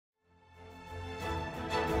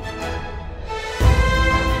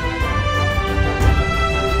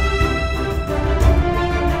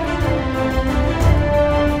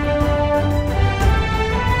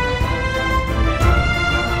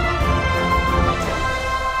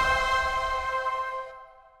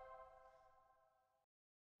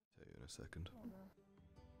second. I'm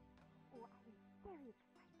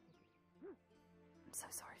so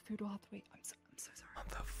sorry. Food will have to wait. I'm so sorry.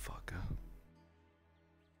 Motherfucker.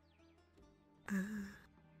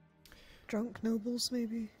 Drunk nobles,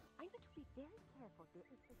 maybe?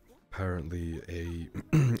 Apparently, a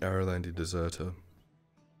Aralandi deserter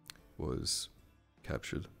was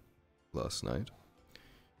captured last night,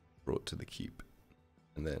 brought to the keep,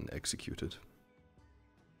 and then executed.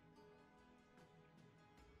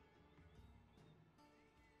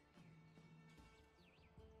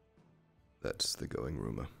 That's the going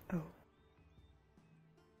rumor. Oh.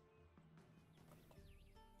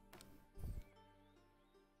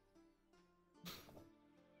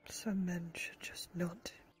 Some men should just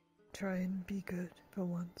not try and be good for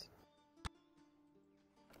once.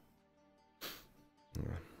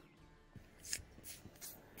 Yeah.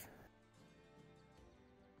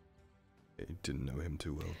 I didn't know him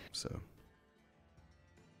too well, so...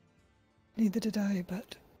 Neither did I,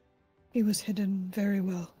 but he was hidden very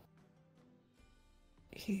well.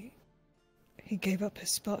 He gave up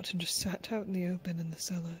his spot and just sat out in the open in the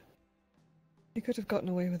cellar. He could have gotten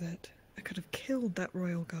away with it. I could have killed that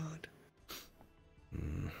royal guard.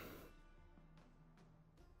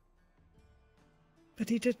 But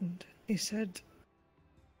he didn't. He said,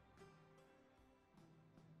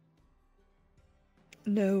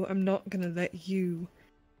 "No, I'm not gonna let you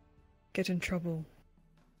get in trouble,"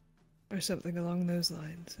 or something along those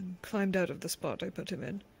lines, and climbed out of the spot I put him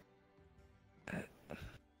in.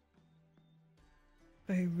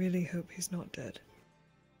 I really hope he's not dead.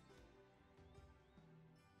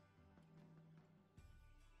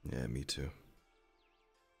 Yeah, me too.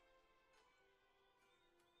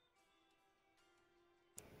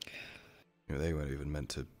 You know, they weren't even meant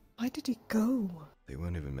to... Why did he go? They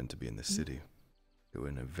weren't even meant to be in the city. They were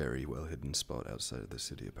in a very well-hidden spot outside of the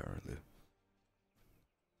city, apparently.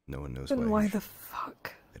 No one knows why. Then why the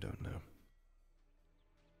fuck? I don't know.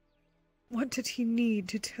 What did he need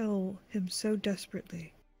to tell him so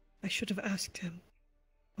desperately? I should have asked him.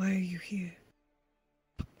 Why are you here?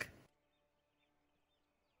 Fuck.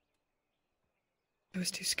 I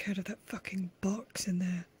was too scared of that fucking box in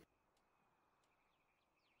there.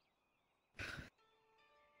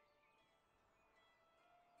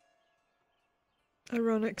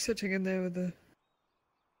 Ironic sitting in there with a...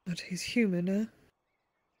 But he's human, eh?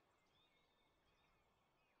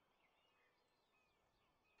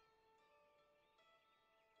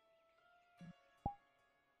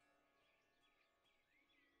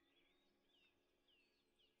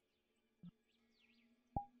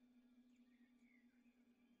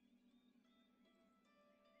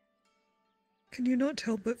 Can you not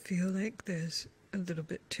help but feel like there's a little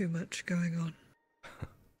bit too much going on?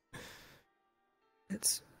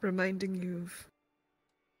 It's reminding you of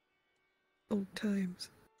old times.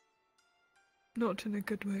 Not in a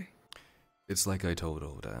good way. It's like I told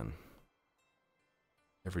old Anne.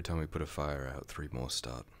 Every time we put a fire out, 3 more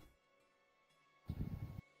start.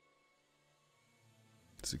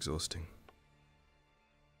 It's exhausting.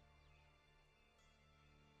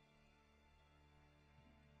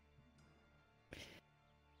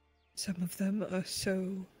 Some of them are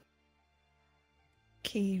so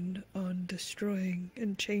keen on destroying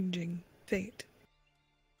and changing fate.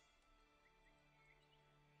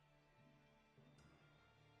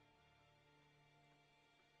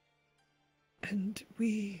 And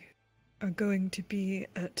we are going to be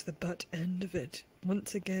at the butt end of it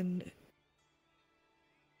once again.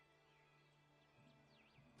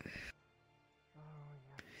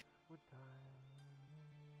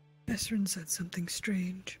 Esrin said something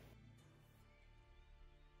strange.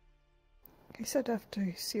 He said after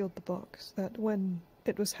he sealed the box that when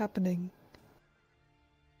it was happening,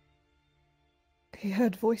 he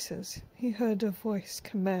heard voices. He heard a voice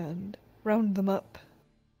command, "Round them up.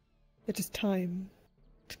 It is time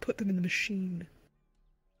to put them in the machine."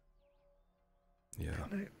 Yeah.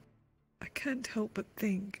 And I can't help but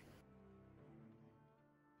think,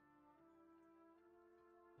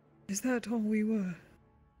 is that all we were?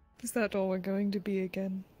 Is that all we're going to be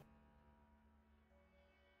again?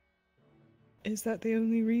 Is that the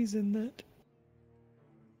only reason that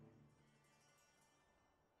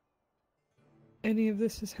any of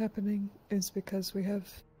this is happening is because we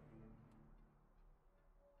have,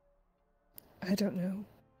 I don't know,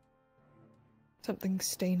 something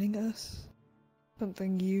staining us?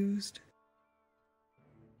 Something used?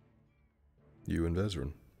 You and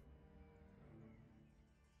Vezran.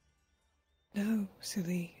 No,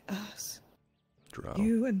 silly us. Drow.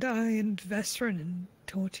 You and I and Vesran and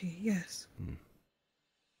Torty, yes.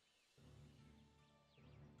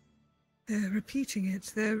 They're repeating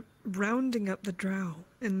it. They're rounding up the drow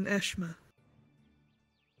in Eshma.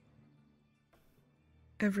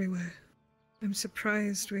 Everywhere. I'm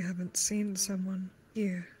surprised we haven't seen someone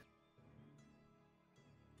here.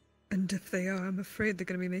 And if they are, I'm afraid they're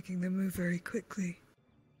going to be making their move very quickly.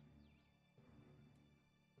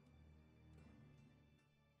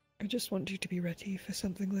 I just want you to be ready for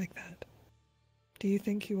something like that. Do you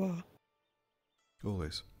think you are?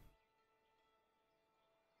 Always.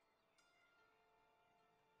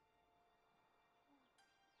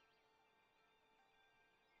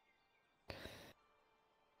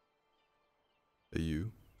 Are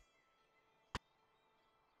you?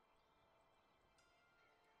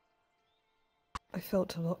 I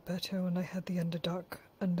felt a lot better when I had the Underdark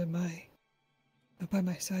by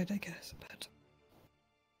my side, I guess, but...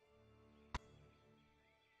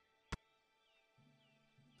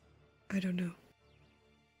 I don't know.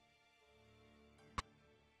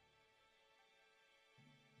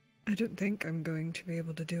 I don't think I'm going to be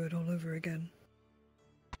able to do it all over again.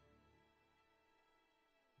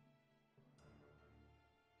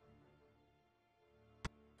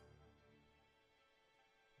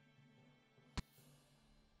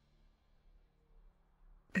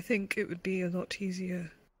 I think it would be a lot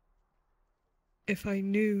easier if I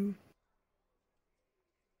knew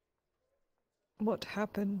what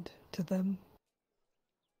happened to them.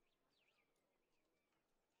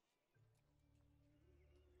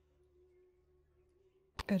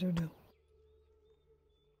 I don't know.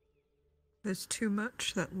 There's too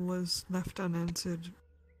much that was left unanswered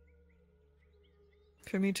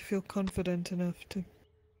for me to feel confident enough to...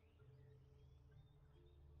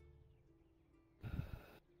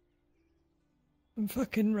 I'm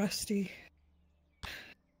fucking rusty.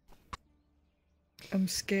 I'm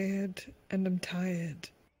scared, and I'm tired,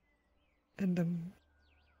 and I'm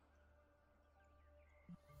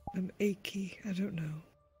achy, I don't know.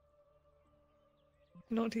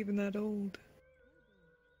 Not even that old.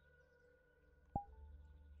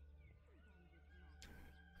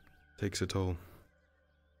 Takes a toll,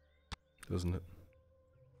 doesn't it?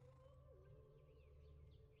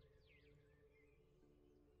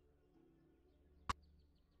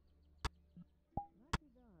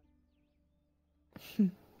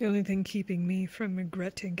 The only thing keeping me from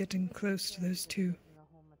regretting getting close to those two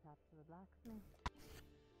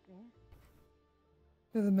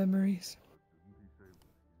are the memories.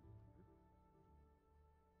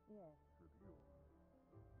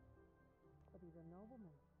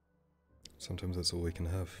 Sometimes that's all we can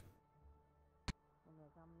have.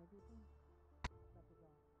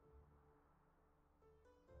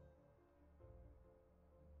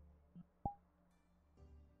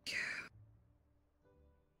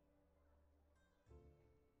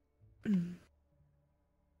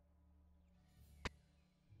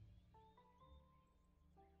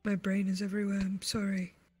 My brain is everywhere, I'm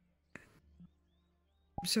sorry.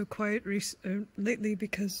 I'm so quiet lately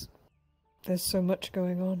because there's so much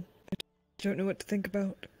going on. I don't know what to think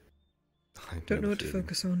about. Don't know what to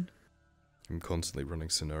focus on. I'm constantly running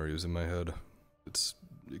scenarios in my head. It's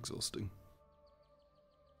exhausting.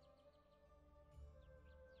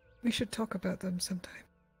 We should talk about them sometime.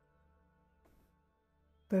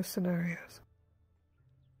 Those scenarios.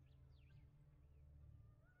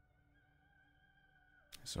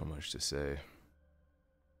 So much to say.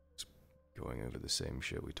 Just going over the same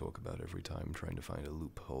shit we talk about every time, trying to find a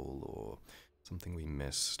loophole or something we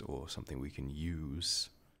missed or something we can use.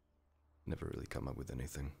 Never really come up with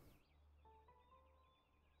anything.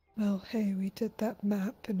 Well, hey, we did that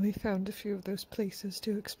map and we found a few of those places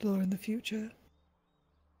to explore in the future.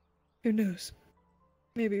 Who knows?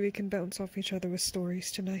 Maybe we can bounce off each other with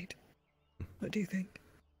stories tonight. What do you think?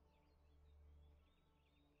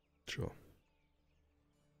 Sure.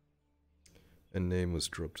 A name was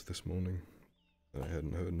dropped this morning that I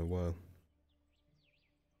hadn't heard in a while.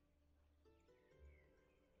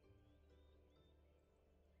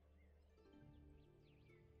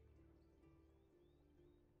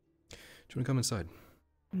 Do you want to come inside?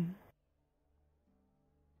 Mm.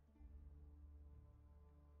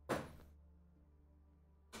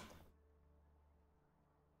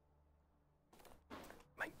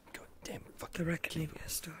 My goddamn fucking... The reckoning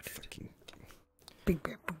has started. Fucking... Big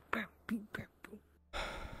bam, boom, bam, big bam, boom.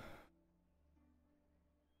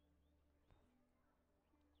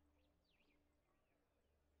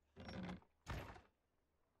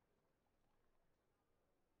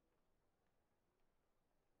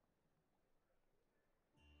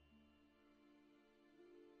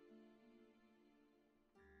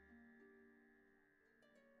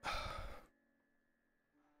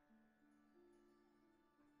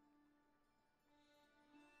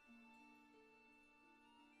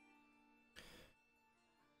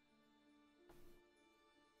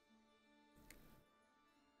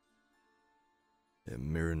 Yeah,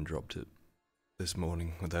 Mirren dropped it this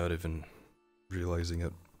morning without even realizing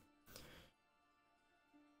it.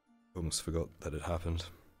 Almost forgot that it happened.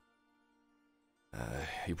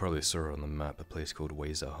 You probably saw on the map a place called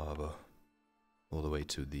Weza Harbor, all the way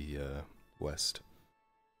to the west,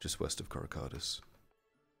 just west of Caracadus.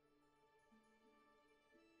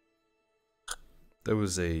 There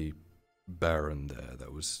was a baron there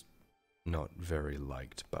that was not very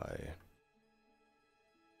liked by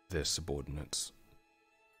their subordinates,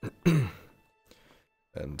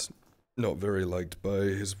 and not very liked by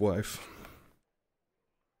his wife,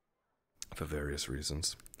 for various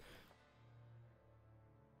reasons.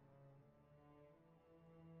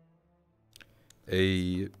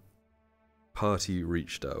 A party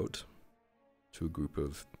reached out to a group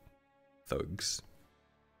of thugs,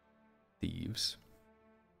 thieves,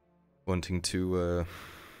 wanting to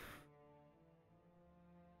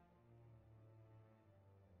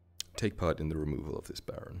take part in the removal of this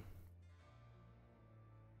baron.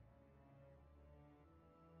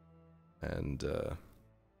 And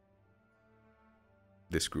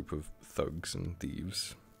this group of thugs and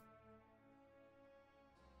thieves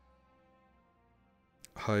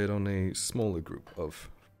hired on a smaller group of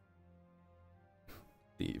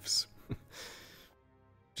thieves.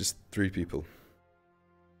 Just 3 people.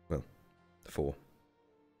 Well, 4.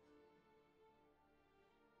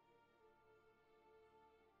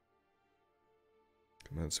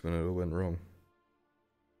 And that's when it all went wrong.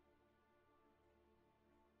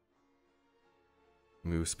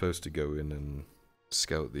 We were supposed to go in and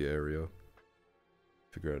scout the area,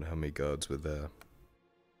 figure out how many guards were there.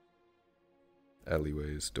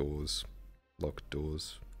 Alleyways, doors, locked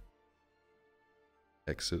doors,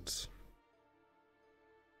 exits.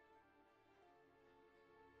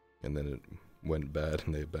 And then it went bad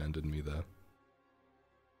and they abandoned me there.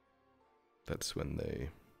 That's when they,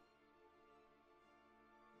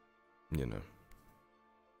 you know,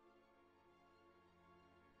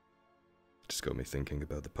 just got me thinking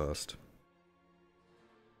about the past.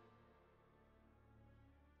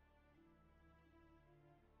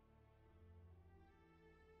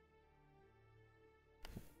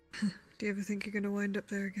 Do you ever think you're gonna wind up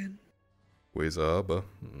there again? Where's Arbor?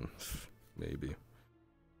 Maybe.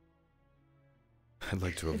 I'd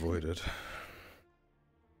like to avoid it.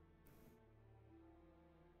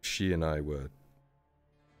 She and I were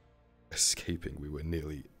escaping. We were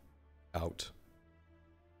nearly out.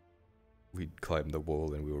 We'd climbed the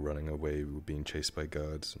wall and we were running away. We were being chased by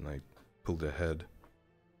guards and I pulled her head.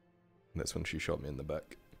 And that's when she shot me in the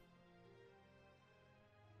back.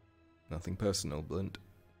 Nothing personal, Blint.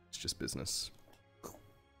 It's just business.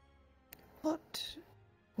 What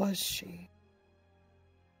was she?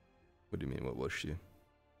 What do you mean, what was she?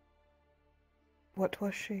 What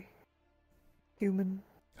was she? Human?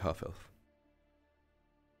 Half-elf.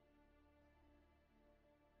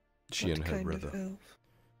 She What and her kind brother. Of elf?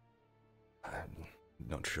 I'm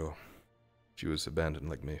not sure. She was abandoned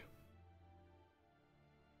like me.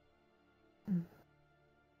 Mm.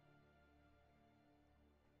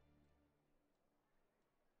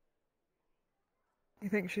 You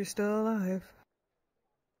think she's still alive?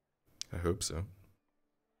 I hope so.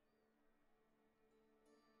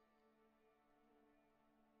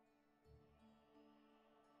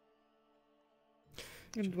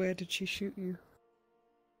 And where did she shoot you?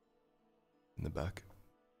 In the back.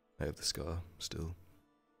 I have the scar still.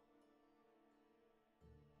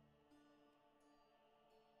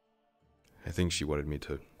 I think she wanted me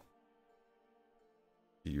to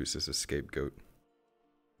use as a scapegoat.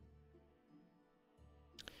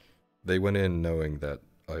 They went in knowing that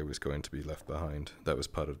I was going to be left behind. That was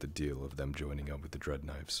part of the deal of them joining up with the Dread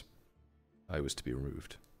Knives. I was to be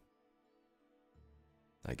removed.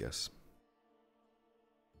 I guess.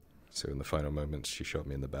 So in the final moments, she shot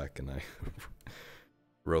me in the back and I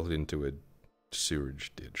rolled into a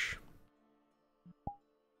sewerage ditch.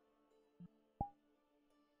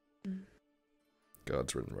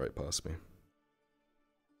 Guards ran right past me.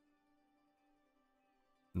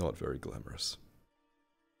 Not very glamorous.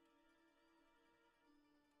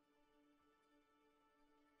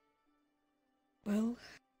 Well,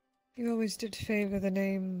 you always did favor the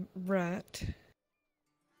name Rat.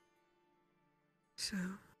 So...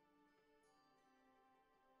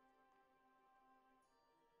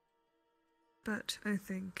 But I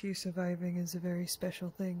think you surviving is a very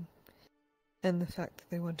special thing. And the fact that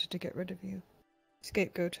they wanted to get rid of you.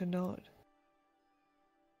 Scapegoat or not.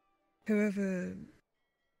 Whoever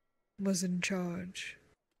was in charge.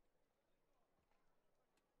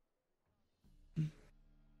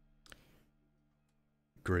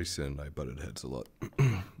 Grayson and I butted heads a lot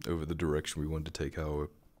over the direction we wanted to take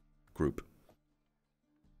our group.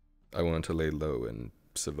 I want to lay low and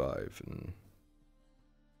survive and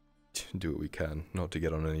do what we can, not to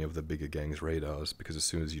get on any of the bigger gang's radars, because as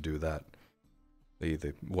soon as you do that, they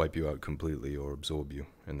either wipe you out completely or absorb you,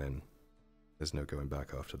 and then there's no going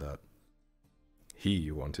back after that. He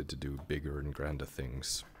wanted to do bigger and grander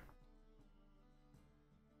things.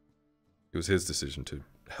 It was his decision to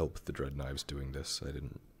help the Dread Knives doing this. I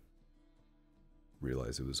didn't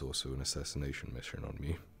realize it was also an assassination mission on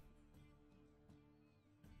me.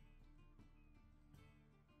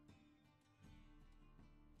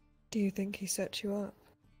 Do you think he set you up?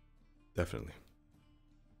 Definitely.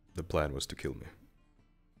 The plan was to kill me.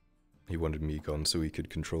 He wanted me gone so he could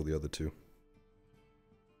control the other two.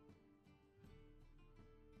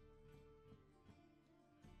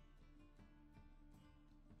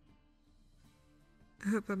 I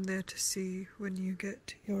hope I'm there to see when you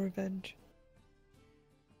get your revenge.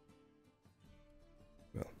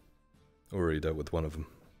 Well, already dealt with one of them.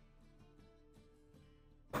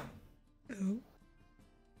 Oh?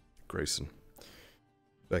 Grayson.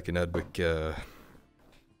 Back in Adwick,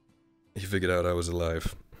 he figured out I was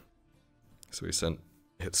alive. So he sent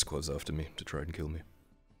hit squads after me to try and kill me.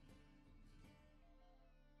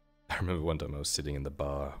 I remember one time I was sitting in the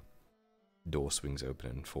bar, door swings open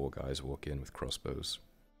and 4 guys walk in with crossbows.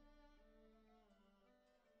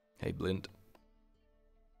 Hey, Blint.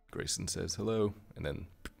 Grayson says hello, and then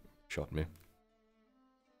shot me.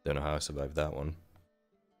 Don't know how I survived that one.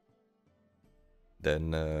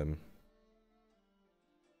 Then, a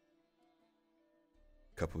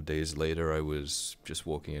couple of days later, I was just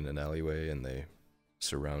walking in an alleyway and they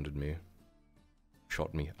surrounded me,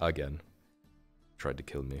 shot me again, tried to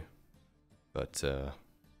kill me, but, well,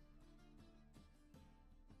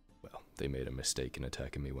 they made a mistake in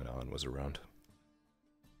attacking me when Arn was around.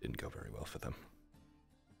 Didn't go very well for them.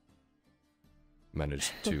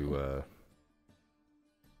 Managed to,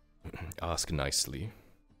 ask nicely,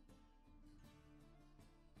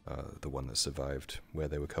 the one that survived, where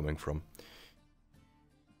they were coming from.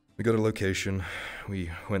 We got a location. We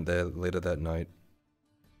went there later that night.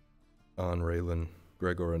 Arn, Raylan,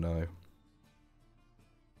 Gregor and I.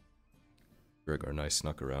 Gregor and I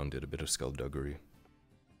snuck around, did a bit of skullduggery.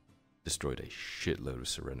 Destroyed a shitload of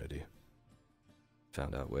Serenity.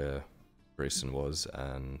 Found out where Grayson was,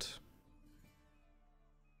 and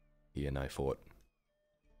he and I fought.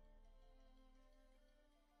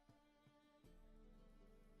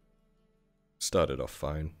 Started off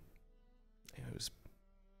fine. I was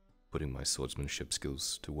putting my swordsmanship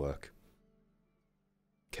skills to work.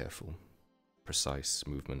 Careful, precise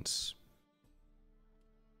movements.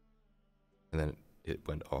 And then it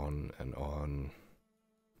went on and on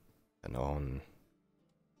and on.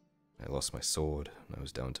 I lost my sword, and I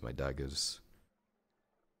was down to my daggers.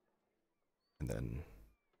 And then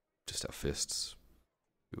just our fists.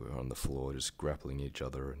 We were on the floor just grappling each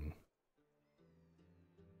other, and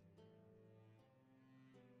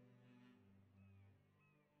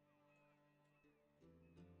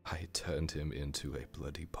I turned him into a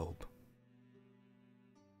bloody pulp.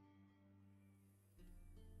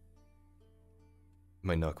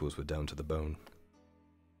 My knuckles were down to the bone.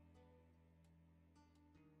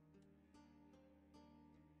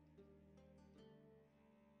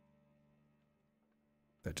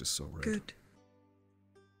 I just saw red. Good.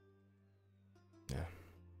 Yeah.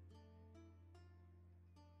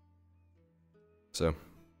 So,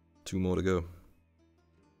 2 more to go.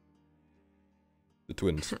 The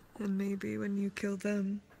twins. And maybe when you kill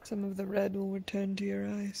them, some of the red will return to your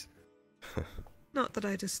eyes. Not that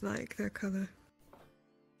I dislike their color.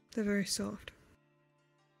 They're very soft.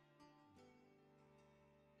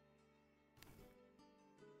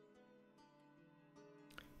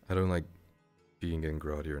 I don't like being in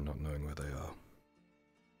Gradia and not knowing where they are.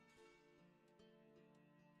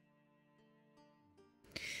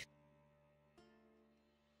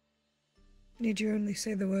 Need you only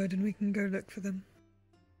say the word and we can go look for them.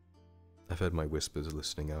 I've had my whispers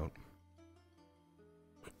listening out.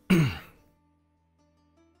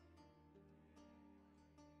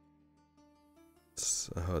 It's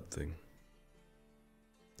a hard thing.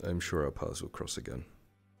 I'm sure our paths will cross again.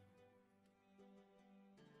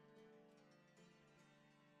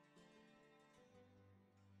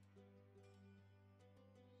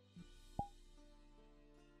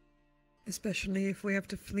 Especially if we have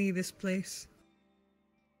to flee this place.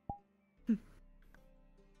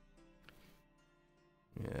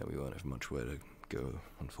 Yeah, we won't have much where to go,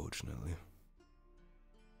 unfortunately.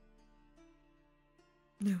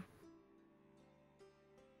 No.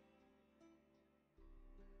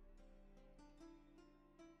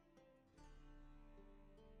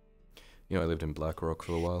 You know, I lived in Blackrock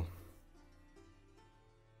for a while.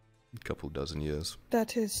 A couple dozen years.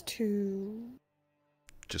 That is to...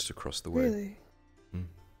 Just across the way. Really?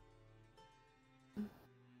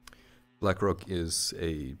 Blackrock is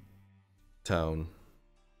a town.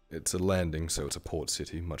 It's a landing, so it's a port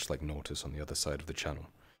city, much like Nautis on the other side of the channel.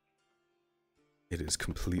 It is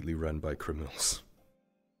completely run by criminals.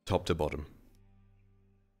 Top to bottom.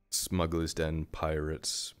 Smugglers' den,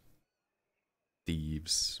 pirates,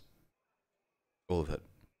 thieves, all of it.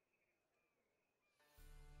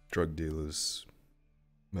 Drug dealers,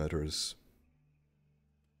 murderers.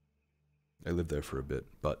 I lived there for a bit,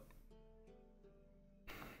 but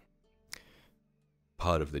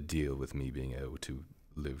part of the deal with me being able to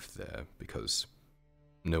live there, because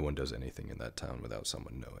no one does anything in that town without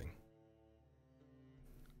someone knowing,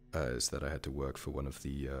 is that I had to work for one of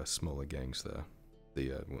the smaller gangs there.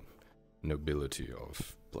 The nobility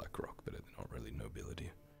of Blackrock, but it's not really nobility.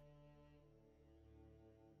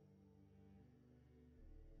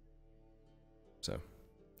 So,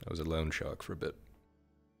 I was a loan shark for a bit.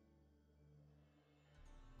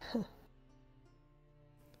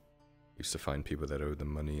 Used to find people that owed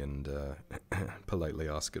them money and politely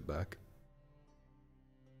ask it back.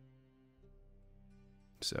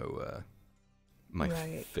 So, my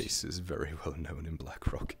face is very well known in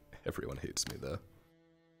Blackrock. Everyone hates me there.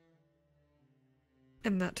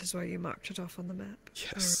 And that is why you marked it off on the map.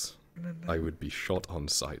 Yes. I remember. I would be shot on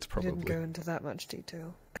sight, probably. You didn't go into that much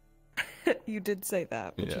detail. You did say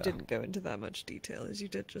that, but you didn't go into that much detail as you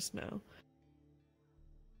did just now.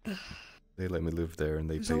 They let me live there and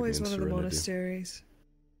they paid me in always one serenity. of the monasteries.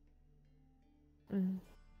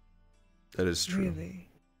 That is true. Really?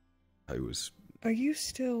 I was... Are you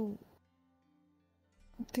still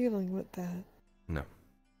dealing with that? No.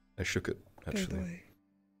 I shook it, actually. By the way.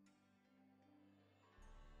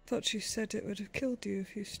 Thought you said it would have killed you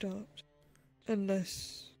if you stopped.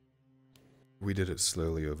 Unless... We did it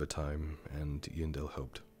slowly over time, and Yindel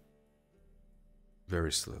helped.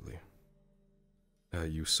 Very slowly.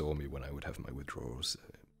 You saw me when I would have my withdrawals.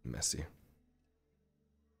 Messy.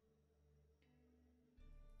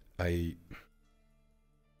 I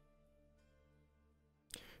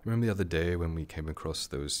remember the other day when we came across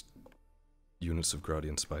those units of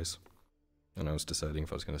Gradian spice, and I was deciding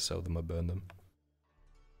if I was going to sell them or burn them.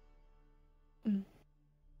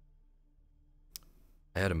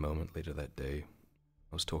 I had a moment later that day.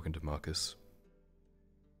 I was talking to Marcus,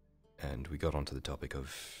 and we got onto the topic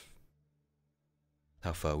of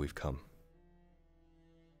how far we've come.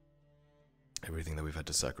 Everything that we've had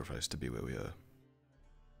to sacrifice to be where we are.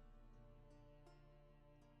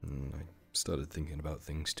 And I started thinking about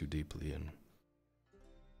things too deeply, and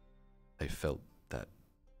I felt that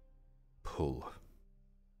pull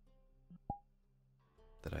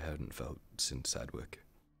that I hadn't felt since Sadwick.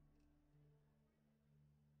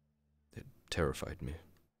 It terrified me.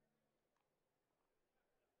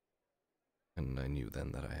 And I knew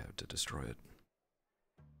then that I had to destroy it.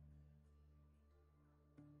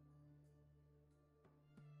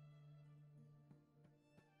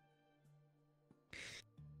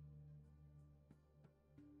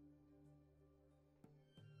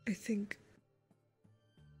 I think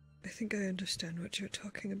I understand what you're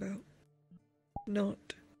talking about.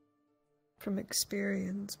 Not from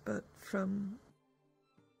experience, but from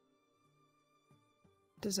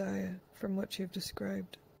desire, from what you've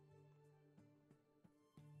described.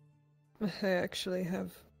 I actually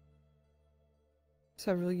have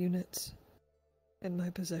several units in my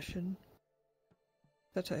possession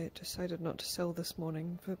that I decided not to sell this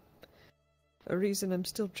morning for a reason I'm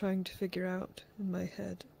still trying to figure out in my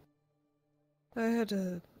head. I had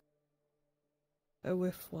a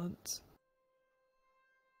whiff once.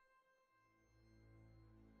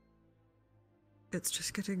 It's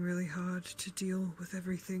just getting really hard to deal with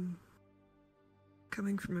everything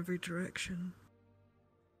coming from every direction.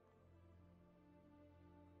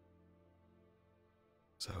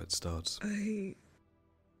 That's how it starts.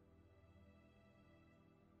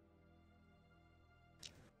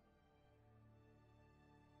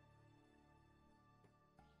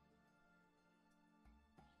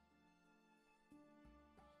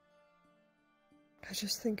 I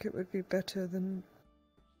just think it would be better than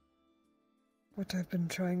what I've been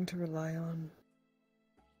trying to rely on.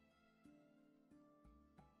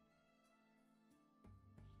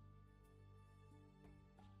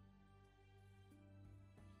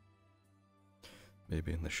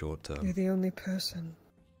 Maybe in the short term. You're the only person.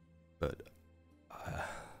 But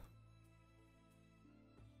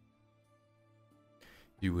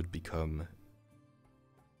you would become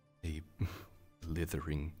a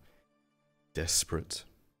blithering, desperate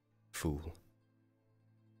fool.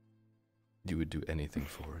 You would do anything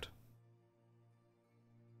for it.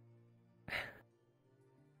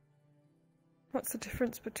 What's the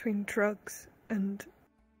difference between drugs and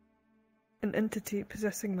an entity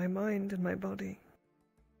possessing my mind and my body?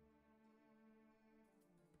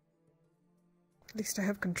 At least I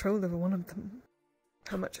have control over one of them.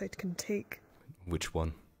 How much I can take. Which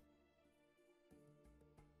one?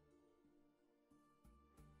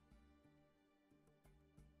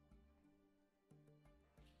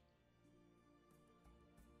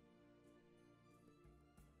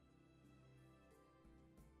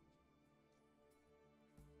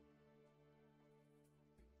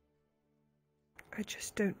 I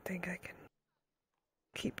just don't think I can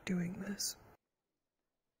keep doing this.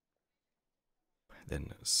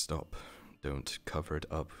 Then stop. Don't cover it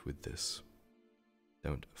up with this.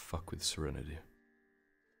 Don't fuck with Serenity.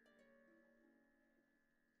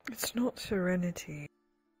 It's not Serenity.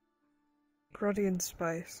 Gradian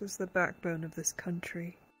spice is the backbone of this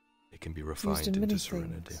country. It can be refined in many into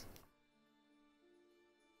Serenity.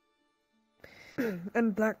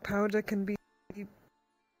 And black powder can be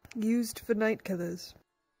used for night killers.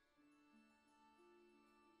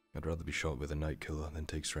 I'd rather be shot with a night killer than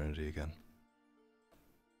take Serenity again.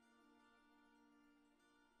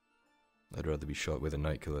 I'd rather be shot with a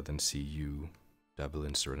night killer than see you dabble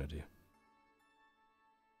in Serenity.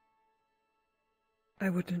 I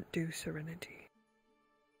wouldn't do Serenity.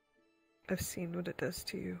 I've seen what it does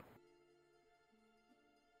to you.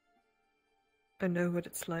 I know what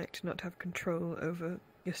it's like to not have control over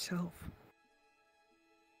yourself.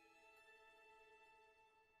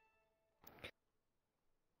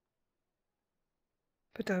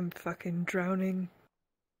 But I'm fucking drowning.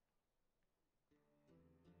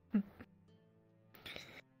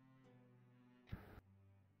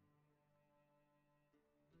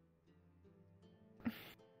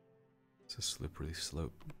 It's a slippery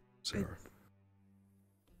slope, Sarah.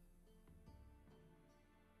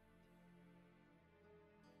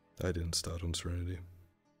 I didn't start on Serenity.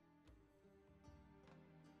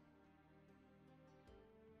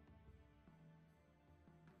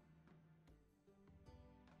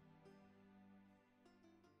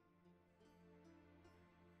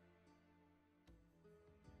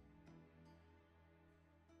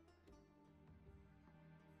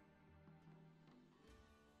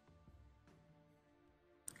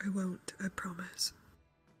 I won't, I promise.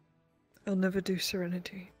 I'll never do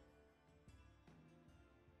Serenity.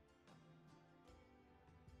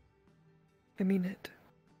 I mean it.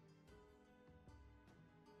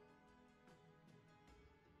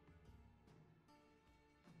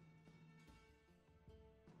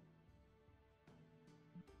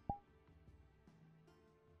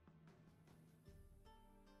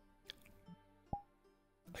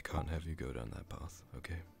 I can't have you go down that path,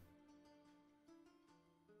 okay?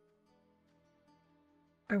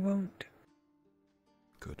 I won't.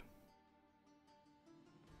 Good.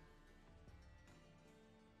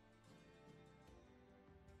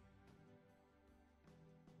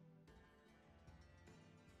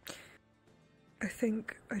 I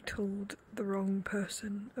think I told the wrong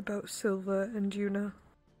person about Silva and Yuna.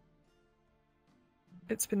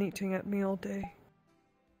 It's been eating at me all day.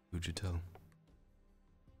 Who'd you tell?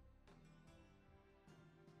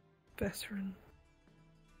 Veteran.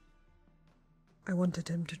 I wanted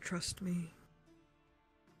him to trust me.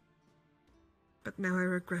 But now I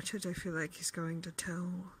regret it. I feel like he's going to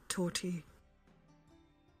tell Torty.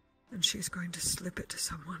 And she's going to slip it to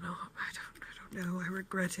someone. Oh, I don't know. I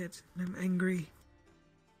regret it. And I'm angry.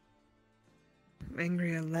 I'm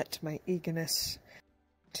angry I let my eagerness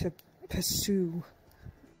to pursue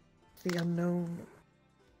the unknown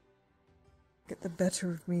get the better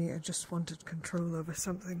of me. I just wanted control over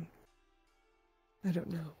something. I don't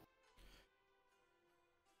know.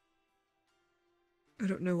 I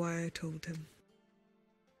don't know why I told him.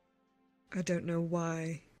 I don't know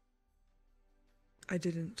why I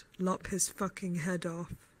didn't lop his fucking head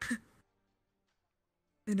off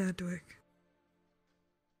in Adwick.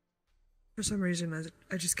 For some reason,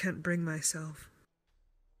 I just can't bring myself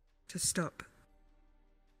to stop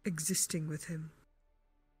existing with him.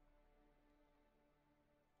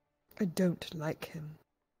 I don't like him.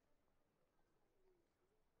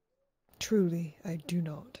 Truly, I do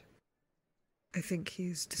not. I think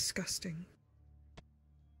he's disgusting.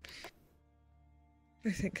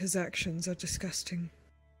 I think his actions are disgusting.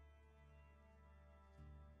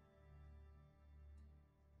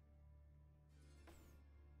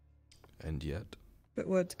 And yet? But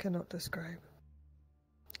words cannot describe.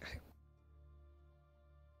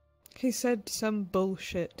 He said some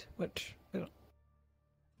bullshit, which...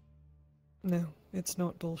 No, it's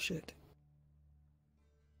not bullshit.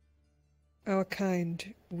 Our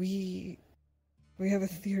kind, we have a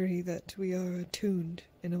theory that we are attuned,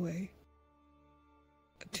 in a way.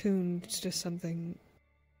 attuned to something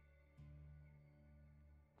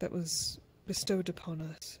that was bestowed upon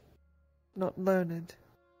us, not learned.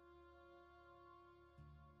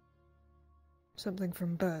 Something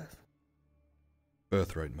from birth.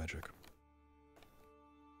 Birthright magic.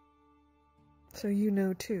 So you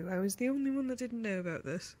know too. I was the only one that didn't know about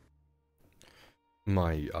this.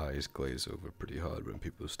 My eyes glaze over pretty hard when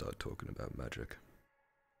people start talking about magic.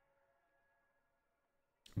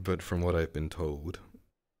 But from what I've been told,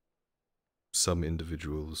 some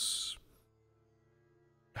individuals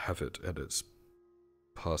have it and it's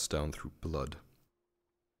passed down through blood.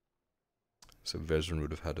 So Vezran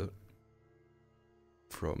would have had it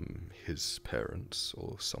from his parents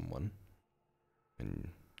or someone, and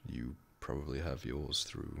you probably have yours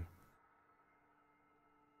through,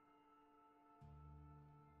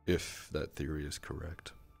 if that theory is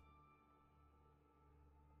correct.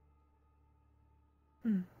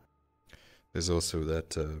 There's also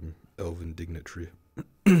that elven dignitary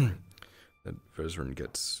that Vezran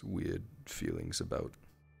gets weird feelings about.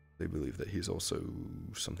 They believe that he's also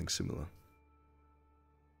something similar.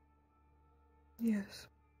 Yes.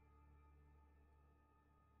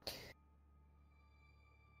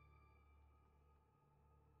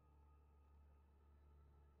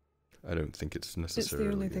 I don't think it's necessarily... It's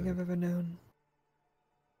the only thing I've ever known.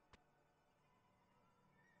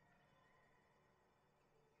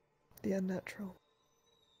 The unnatural.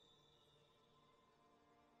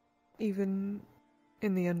 Even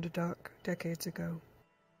in the Underdark decades ago,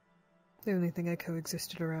 the only thing I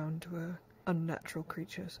coexisted around were unnatural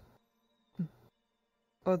creatures.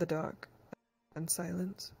 Or the dark and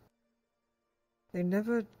silence. They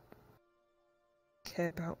never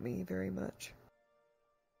cared about me very much.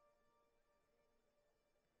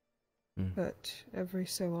 But every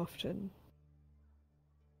so often,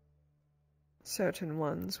 certain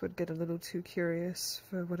ones would get a little too curious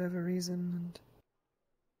for whatever reason, and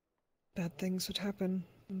bad things would happen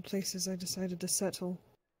in places I decided to settle.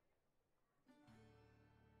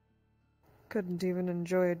 Couldn't even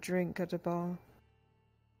enjoy a drink at a bar.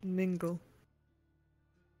 Mingle.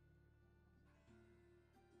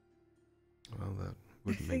 Well, that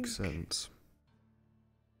would make sense.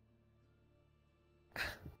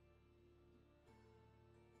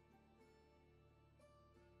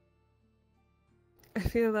 I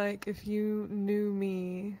feel like if you knew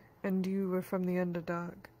me and you were from the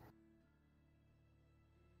Underdark,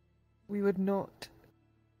 we would not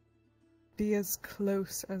be as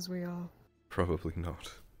close as we are. Probably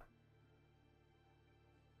not.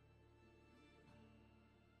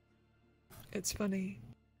 It's funny.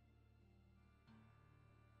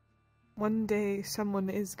 One day someone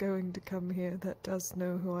is going to come here that does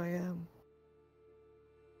know who I am.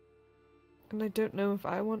 And I don't know if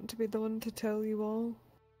I want to be the one to tell you all,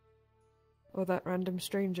 or that random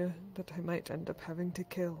stranger that I might end up having to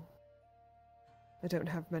kill. I don't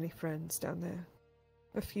have many friends down there.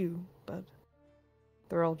 A few, but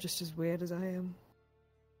they're all just as weird as I am.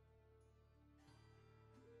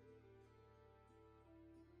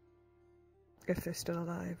 If they're still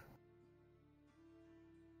alive.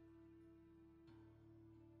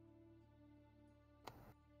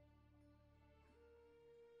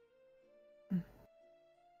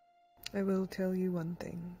 I will tell you one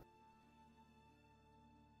thing.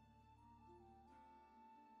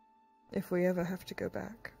 If we ever have to go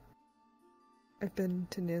back, I've been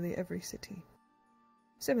to nearly every city.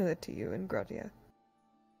 Similar to you in Gradia.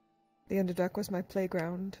 The Underdark was my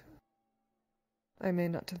playground. I may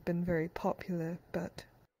not have been very popular, but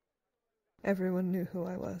everyone knew who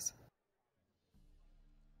I was.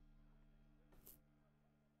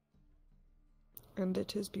 And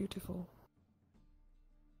it is beautiful.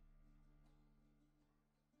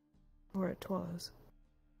 Or it was.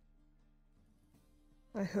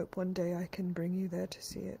 I hope one day I can bring you there to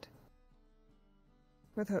see it.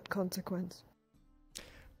 Without consequence.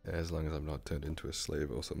 Yeah, as long as I'm not turned into a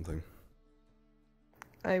slave or something.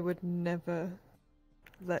 I would never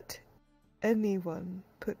let anyone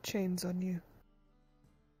put chains on you.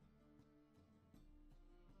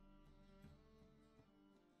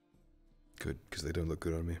 Good, because they don't look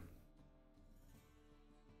good on me.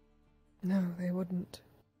 No, they wouldn't.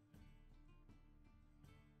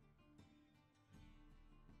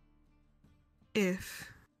 If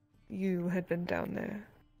you had been down there,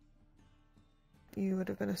 you would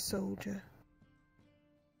have been a soldier.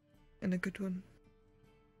 And a good one.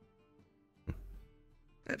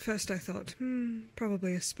 At first I thought,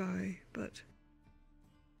 probably a spy, but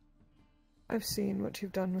I've seen what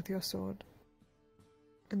you've done with your sword.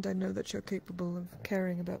 And I know that you're capable of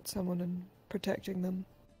caring about someone and protecting them.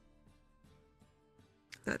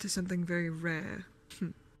 That is something very rare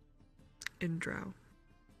in Drow.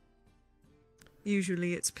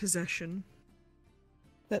 Usually it's possession.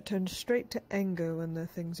 That turns straight to anger when their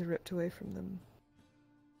things are ripped away from them.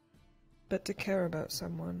 But to care about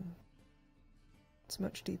someone, it's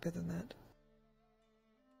much deeper than that.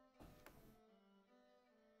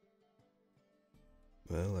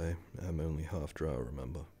 Well, I am only half Drow,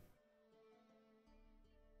 remember?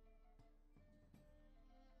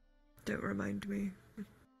 Don't remind me.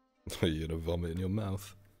 Are you gonna vomit in your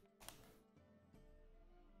mouth?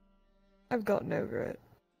 I've gotten over it.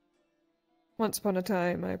 Once upon a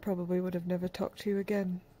time, I probably would have never talked to you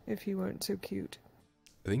again if you weren't so cute.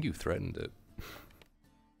 I think you threatened it.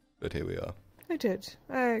 But here we are. I did.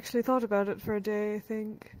 I actually thought about it for a day, I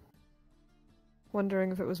think.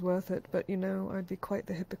 Wondering if it was worth it, but you know, I'd be quite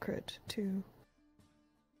the hypocrite, too.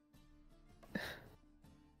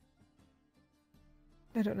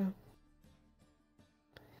 I don't know.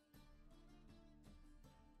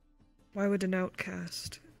 Why would an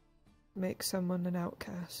outcast make someone an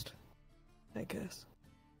outcast? I guess.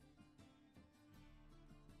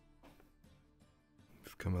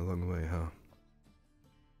 We've come a long way, huh?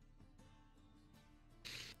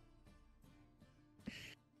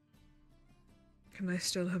 And I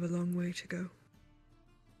still have a long way to go.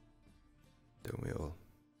 Don't we all?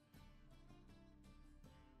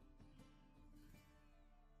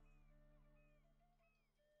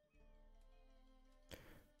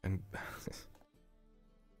 And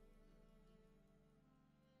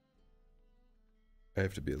I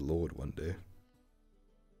have to be a lord one day.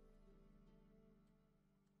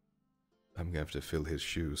 I'm gonna have to fill his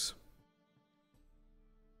shoes.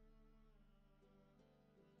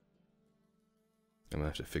 I'm gonna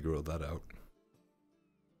have to figure all that out.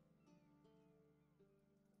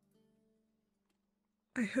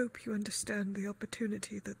 I hope you understand the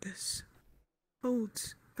opportunity that this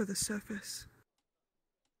holds for the surface.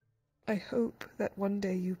 I hope that one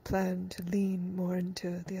day you plan to lean more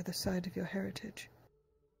into the other side of your heritage.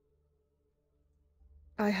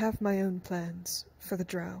 I have my own plans for the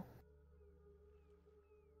Drow.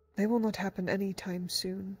 They will not happen any time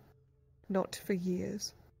soon, not for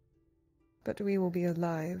years, but we will be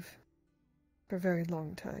alive for a very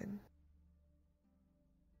long time.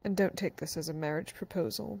 And don't take this as a marriage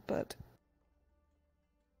proposal, but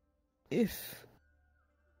if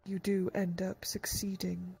you do end up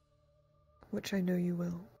succeeding, which I know you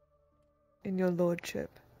will, in your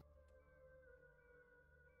lordship,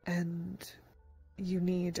 and you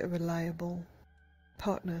need a reliable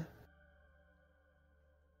partner,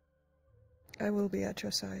 I will be at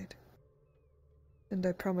your side. And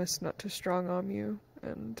I promise not to strong-arm you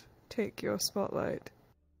and take your spotlight.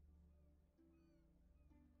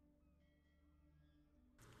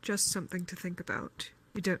 Just something to think about.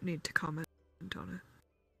 You don't need to comment on it.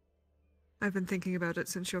 I've been thinking about it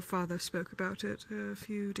since your father spoke about it a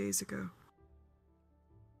few days ago. I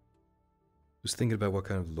was thinking about what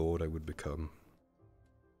kind of lord I would become.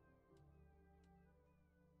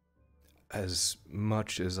 As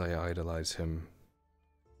much as I idolize him,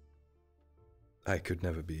 I could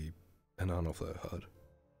never be an Arnulfherd.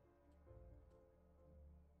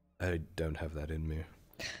 I don't have that in me.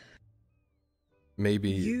 Maybe...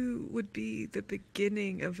 You would be the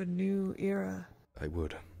beginning of a new era. I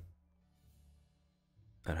would.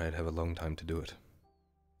 And I'd have a long time to do it.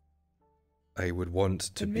 I would want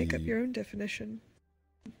to be... make up your own definition.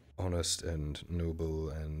 Honest and noble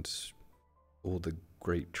and all the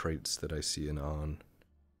great traits that I see in Arn.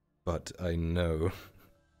 But I know,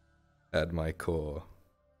 at my core,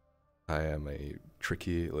 I am a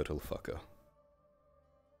tricky little fucker.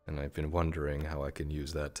 And I've been wondering how I can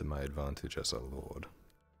use that to my advantage as a lord.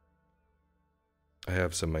 I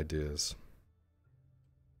have some ideas.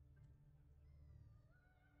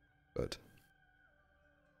 But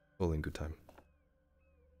all in good time.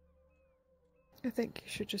 I think you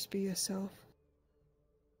should just be yourself.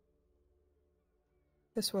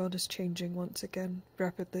 This world is changing once again,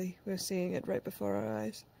 rapidly. We're seeing it right before our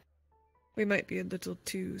eyes. We might be a little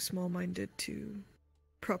too small-minded to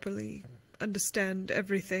properly understand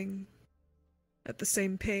everything at the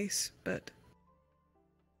same pace, but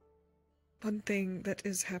one thing that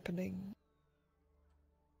is happening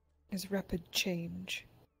is rapid change.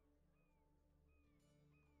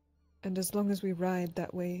 And as long as we ride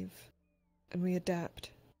that wave and we adapt,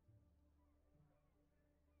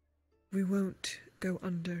 we won't go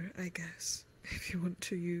under, I guess, if you want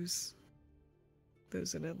to use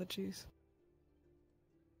those analogies.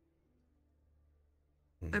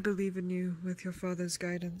 I believe in you with your father's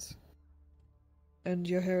guidance. And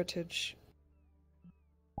your heritage.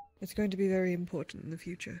 It's going to be very important in the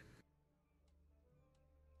future.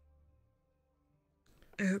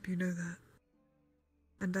 I hope you know that.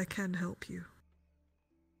 And I can help you.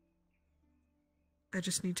 I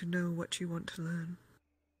just need to know what you want to learn.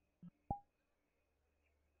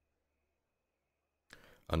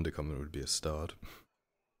 Undercommon would be a start.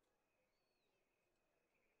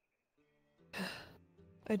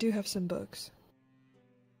 I do have some books.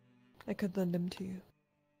 I could lend them to you.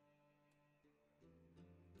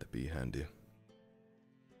 That'd be handy.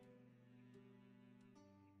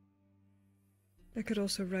 I could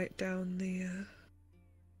also write down the,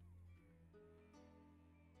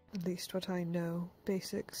 at least what I know,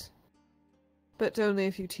 basics. But only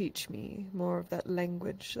if you teach me more of that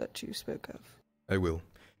language that you spoke of. I will.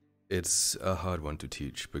 It's a hard one to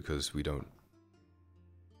teach because we don't...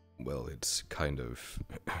 Well, it's kind of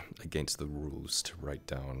against the rules to write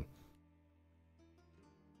down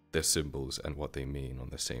their symbols and what they mean on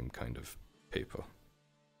the same kind of paper.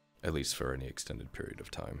 At least for any extended period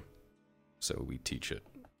of time. So we teach it,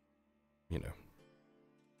 you know,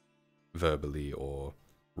 verbally or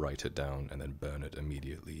write it down and then burn it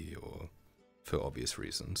immediately or for obvious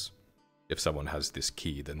reasons. If someone has this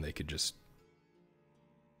key, then they could just...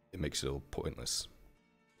 It makes it all pointless.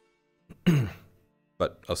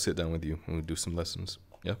 But I'll sit down with you and we'll do some lessons,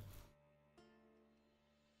 yeah?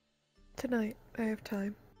 Tonight, I have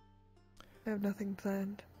time. I have nothing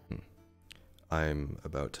planned. I'm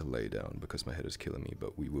about to lay down because my head is killing me,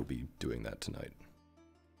 but we will be doing that tonight.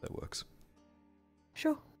 That works.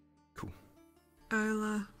 Sure. Cool.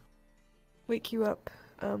 I'll, wake you up,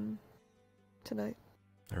 tonight.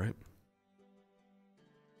 Alright.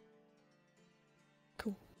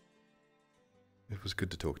 Cool. It was good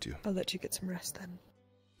to talk to you. I'll let you get some rest then.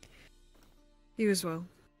 You as well.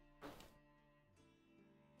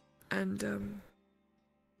 And,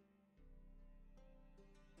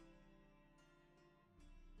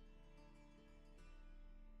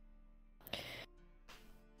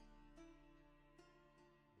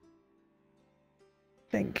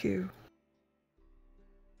 thank you.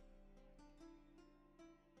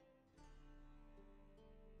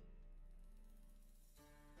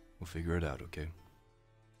 We'll figure it out, okay?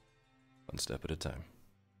 One step at a time.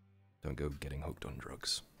 Don't go getting hooked on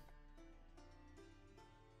drugs.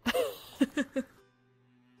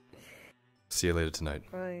 See you later tonight.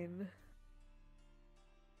 Fine.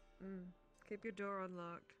 Keep your door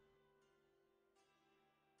unlocked.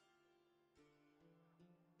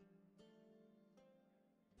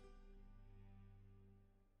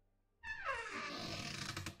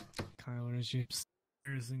 Kyler, as you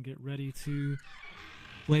upstairs and get ready to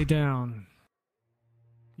lay down,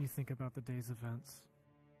 you think about the day's events.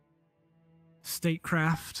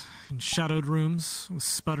 Statecraft in shadowed rooms with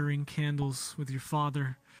sputtering candles with your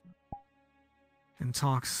father, and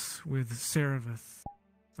talks with Serevith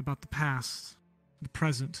about the past, the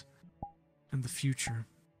present, and the future.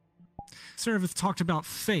 Serevith talked about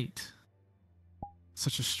fate,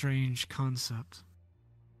 such a strange concept.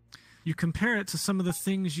 You compare it to some of the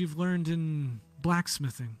things you've learned in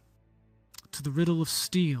blacksmithing, to the riddle of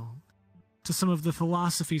steel, to some of the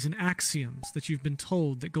philosophies and axioms that you've been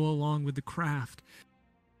told that go along with the craft.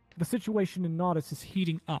 The situation in Nautis is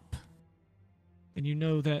heating up, and you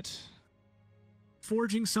know that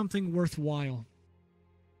forging something worthwhile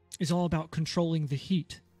is all about controlling the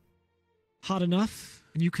heat. Hot enough,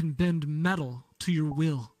 and you can bend metal to your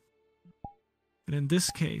will. And in this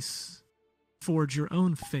case, forge your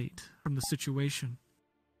own fate from the situation.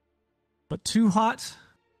 But too hot,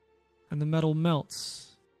 and the metal melts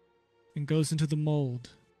and goes into the mold,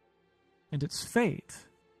 and its fate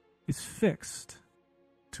is fixed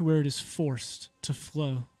to where it is forced to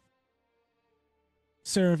flow.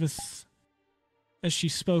 Serevith, as she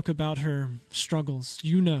spoke about her struggles,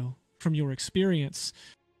 you know from your experience,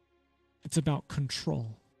 it's about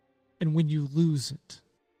control. And when you lose it,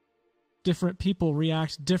 different people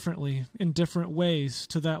react differently in different ways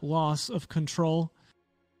to that loss of control.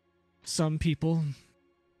 Some people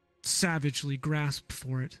savagely grasp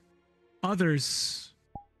for it. Others,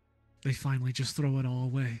 they finally just throw it all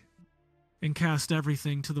away and cast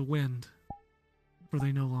everything to the wind, for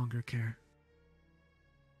they no longer care.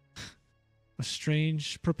 A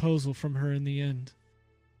strange proposal from her in the end.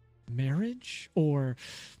 Marriage? Or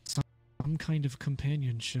some kind of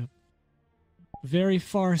companionship? Very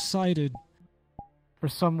far-sighted for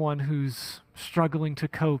someone who's struggling to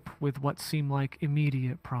cope with what seem like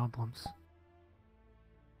immediate problems.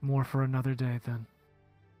 More for another day, then.